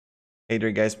Hey there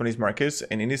guys, my name is Marcus,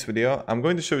 and in this video I'm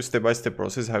going to show you step-by-step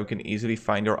process how you can easily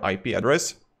find your IP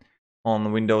address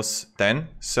on Windows 10.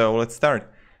 So let's start.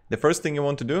 The first thing you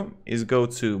want to do is go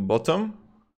to bottom,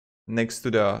 next to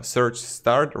the search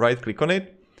start, right click on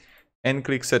it and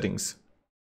click settings.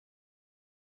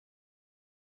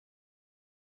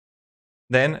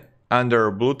 Then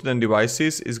under Bluetooth and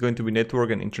devices is going to be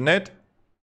network and internet.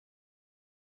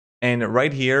 And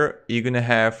right here you're gonna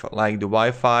have like the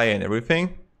Wi-Fi and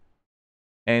everything.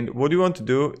 And what you want to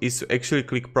do is to actually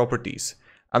click properties.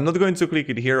 I'm not going to click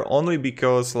it here only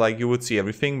because like you would see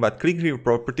everything, but click here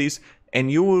properties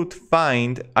and you would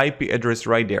find IP address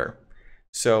right there.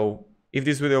 So if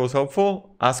this video was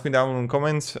helpful, ask me down below in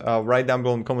comments, write down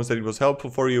below in comments that it was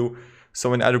helpful for you. So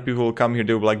when other people will come here,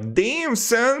 they'll be like, damn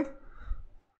son.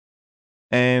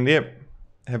 And yeah,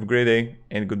 have a great day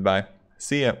and goodbye.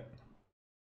 See ya.